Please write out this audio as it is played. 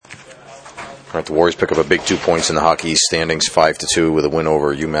All right, the Warriors pick up a big 2 points in the Hockey East standings, 5-2, with a win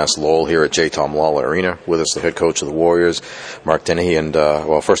over UMass Lowell here at J. Tom Lawler Arena. With us, the head coach of the Warriors, Mark Dennehy. And,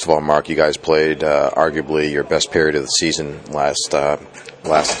 well, first of all, Mark, you guys played arguably your best period of the season last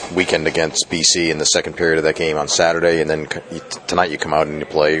weekend against BC in the second period of that game on Saturday, and then tonight you come out and you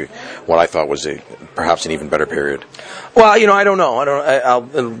play what I thought was perhaps an even better period. Well, I don't know.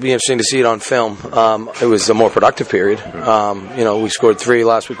 It'll be interesting to see it on film. It was a more productive period. We scored 3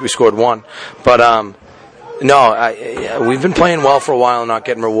 last week. We scored 1, but we've been playing well for a while and not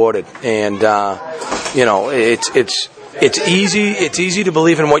getting rewarded. And it's easy to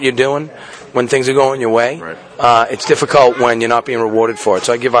believe in what you're doing when things are going your way. Right. It's difficult when you're not being rewarded for it.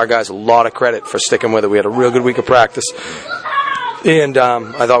 So I give our guys a lot of credit for sticking with it. We had a real good week of practice, and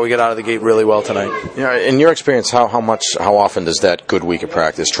I thought we got out of the gate really well tonight. Yeah, in your experience, how often does that good week of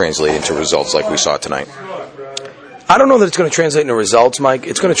practice translate into results like we saw tonight? I don't know that it's going to translate into results, Mike.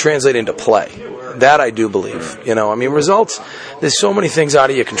 It's going to translate into play. That I do believe. Results, there's so many things out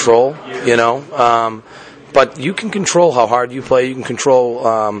of your control, but you can control how hard you play. You can control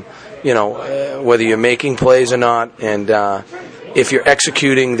whether you're making plays or not, and if you're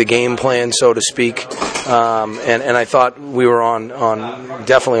executing the game plan, so to speak. And I thought we were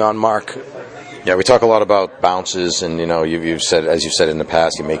definitely on mark. Yeah, we talk a lot about bounces, and you've said, as you've said in the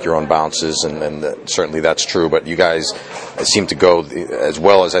past, you make your own bounces, and certainly that's true. But you guys seem to go as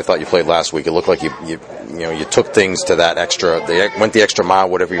well as I thought you played last week. It looked like you took things to that extra. They went the extra mile,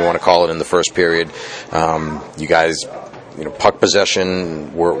 whatever you want to call it, in the first period. You guys. Puck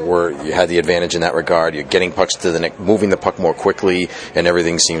possession, you had the advantage in that regard. You're getting pucks to the net, moving the puck more quickly, and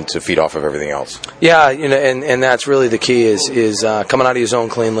everything seemed to feed off of everything else. Yeah, and that's really the key is coming out of your zone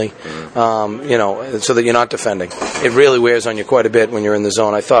cleanly, so that you're not defending. It really wears on you quite a bit when you're in the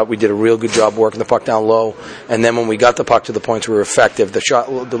zone. I thought we did a real good job working the puck down low, and then when we got the puck to the points we were effective. A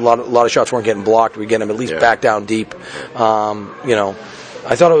lot of shots weren't getting blocked. We get them at least back down deep.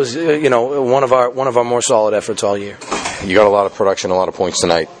 I thought it was one of our more solid efforts all year. You got a lot of production, a lot of points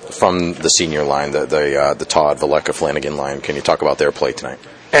tonight from the senior line, the Todd, Veleka, Flanagan line. Can you talk about their play tonight?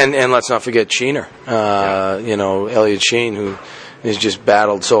 And let's not forget Sheener. Elliot Sheen, who has just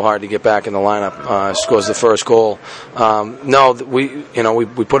battled so hard to get back in the lineup, scores the first goal.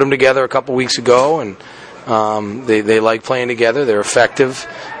 We put them together a couple weeks ago, and they like playing together. They're effective,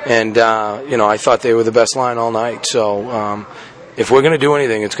 and I thought they were the best line all night. So if we're going to do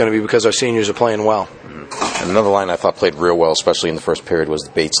anything, it's going to be because our seniors are playing well. And another line I thought played real well, especially in the first period, was the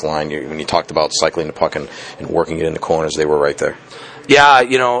Bates line. When you talked about cycling the puck and working it in the corners, they were right there. Yeah, I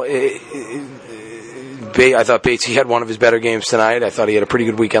thought Bates, he had one of his better games tonight. I thought he had a pretty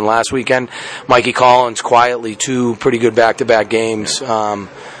good weekend last weekend. Mikey Collins, quietly, 2 pretty good back-to-back games.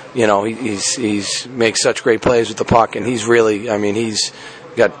 He's makes such great plays with the puck, and he's really,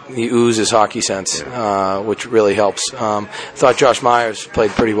 he oozes hockey sense, which really helps. I thought Josh Myers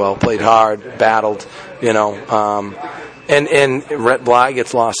played pretty well, played hard, battled, and Rhett Bly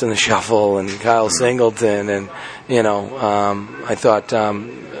gets lost in the shuffle, and Kyle Singleton, and I thought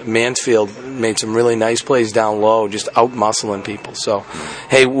Mansfield made some really nice plays down low, just out-muscling people. So,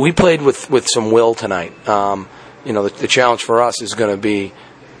 hey, we played with some will tonight. The challenge for us is going to be,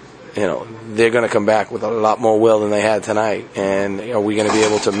 they're going to come back with a lot more will than they had tonight. And are we going to be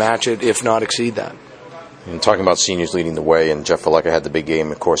able to match it, if not exceed that? And talking about seniors leading the way, and Jeff Veleka had the big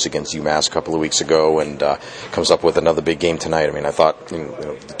game, of course, against UMass a couple of weeks ago, and comes up with another big game tonight. I thought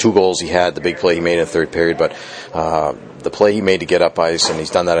the 2 goals he had, the big play he made in the third period, but the play he made to get up ice, and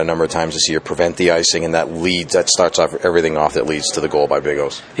he's done that a number of times this year, prevent the icing, and that starts off everything off that leads to the goal by Big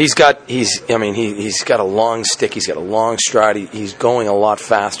O's. He's got a long stick, he's got a long stride, he's going a lot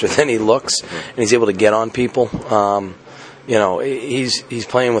faster than he looks, and he's able to get on people. He's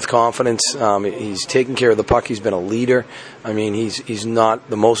playing with confidence. He's taking care of the puck. He's been a leader. He's not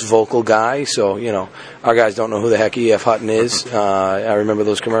the most vocal guy, so our guys don't know who the heck E.F. Hutton is. I remember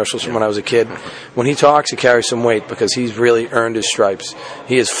those commercials from when I was a kid. When he talks, he carries some weight because he's really earned his stripes.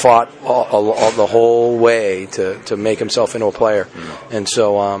 He has fought all the whole way to make himself into a player, and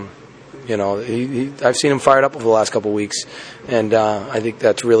so I've seen him fired up over the last couple of weeks, and I think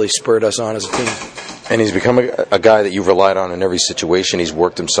that's really spurred us on as a team. And he's become a guy that you've relied on in every situation. He's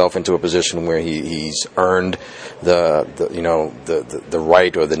worked himself into a position where he's earned the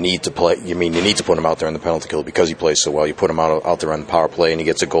right or the need to play. You need to put him out there in the penalty kill because he plays so well. You put him out there on the power play, and he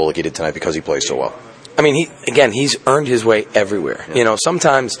gets a goal like he did tonight because he plays so well. He's earned his way everywhere. Yeah.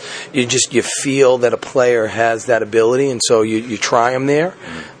 Sometimes you feel that a player has that ability, and so you try him there,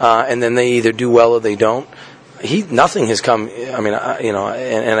 and then they either do well or they don't. Nothing has come. And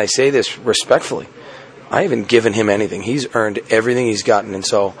I say this respectfully. I haven't given him anything. He's earned everything he's gotten, and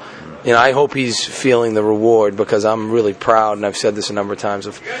so I hope he's feeling the reward, because I'm really proud, and I've said this a number of times.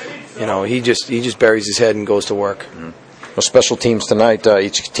 Of, he just buries his head and goes to work. Mm-hmm. Well, special teams tonight,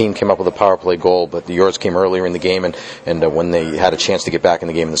 each team came up with a power play goal, but yours came earlier in the game, and when they had a chance to get back in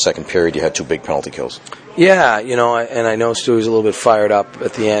the game in the second period, you had 2 big penalty kills. Yeah, and I know Stewie's a little bit fired up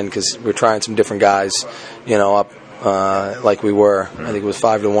at the end, because we're trying some different guys, up like we were. I think it was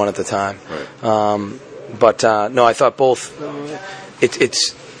 5-1 at the time. Right. But no, I thought both.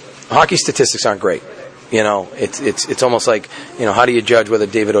 It's hockey statistics aren't great. It's almost like, how do you judge whether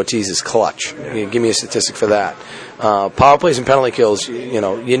David Ortiz is clutch? Give me a statistic for that. Power plays and penalty kills,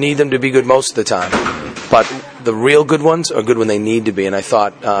 you need them to be good most of the time. But the real good ones are good when they need to be, and I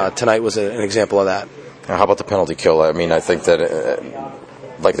thought tonight was an example of that. Now, how about the penalty kill? I mean, I think that,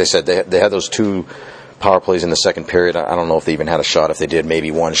 like they said, they had those 2 power plays in the second period. I don't know if they even had a shot. If they did, maybe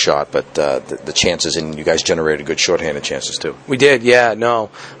one shot. But the chances, and you guys generated good shorthanded chances too. We did, yeah.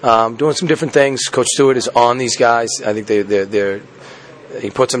 No, doing some different things. Coach Stewart is on these guys. I think he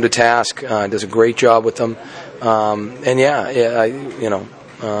puts them to task. Does a great job with them.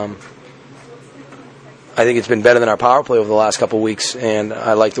 I think it's been better than our power play over the last couple of weeks, and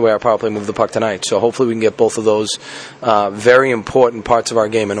I like the way our power play moved the puck tonight. So hopefully we can get both of those very important parts of our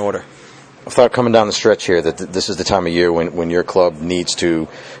game in order. I thought coming down the stretch here that this is the time of year when your club needs to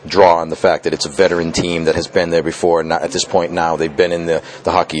draw on the fact that it's a veteran team that has been there before. And at this point now, they've been in the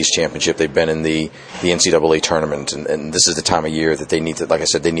Hockey East Championship. They've been in the NCAA tournament. And this is the time of year that they need to, like I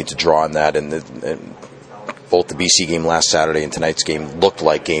said, they need to draw on that. And both the BC game last Saturday and tonight's game looked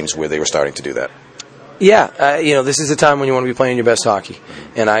like games where they were starting to do that. Yeah, this is the time when you want to be playing your best hockey.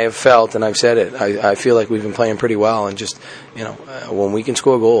 And I have felt, and I've said it, I feel like we've been playing pretty well. And just, when we can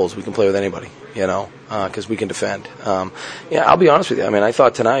score goals, we can play with anybody, because we can defend. I'll be honest with you. I mean, I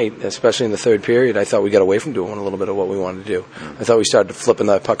thought tonight, especially in the third period, I thought we got away from doing a little bit of what we wanted to do. I thought we started flipping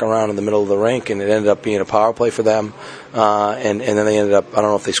the puck around in the middle of the rink, and it ended up being a power play for them. And then they ended up, I don't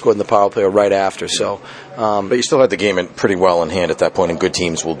know if they scored in the power play or right after. So, but you still had the game pretty well in hand at that point, and good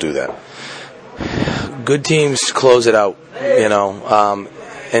teams will do that. Good teams close it out,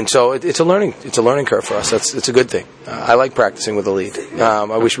 and so it's a learning curve for us. It's a good thing. I like practicing with the lead.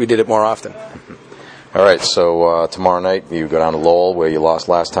 I wish we did it more often. All right, so tomorrow night you go down to Lowell, where you lost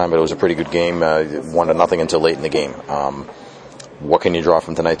last time, but it was a pretty good game, 1-0 until late in the game. What can you draw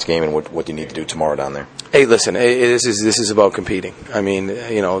from tonight's game, and what do you need to do tomorrow down there? Hey, listen, this is about competing. I mean,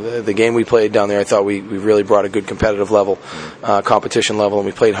 the game we played down there, I thought we really brought a good competitive level, competition level, and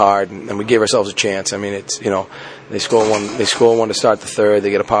we played hard, and we gave ourselves a chance. I mean, it's they score one to start the third, they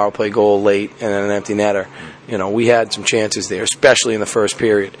get a power play goal late, and then an empty netter. We had some chances there, especially in the first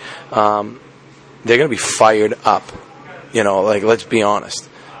period. They're going to be fired up. Let's be honest.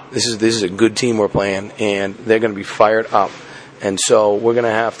 This is a good team we're playing, and they're going to be fired up. And so we're going to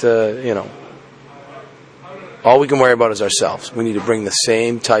have to, all we can worry about is ourselves. We need to bring the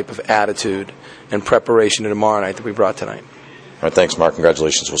same type of attitude and preparation to tomorrow night that we brought tonight. All right, thanks, Mark.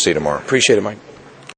 Congratulations. We'll see you tomorrow. Appreciate it, Mike.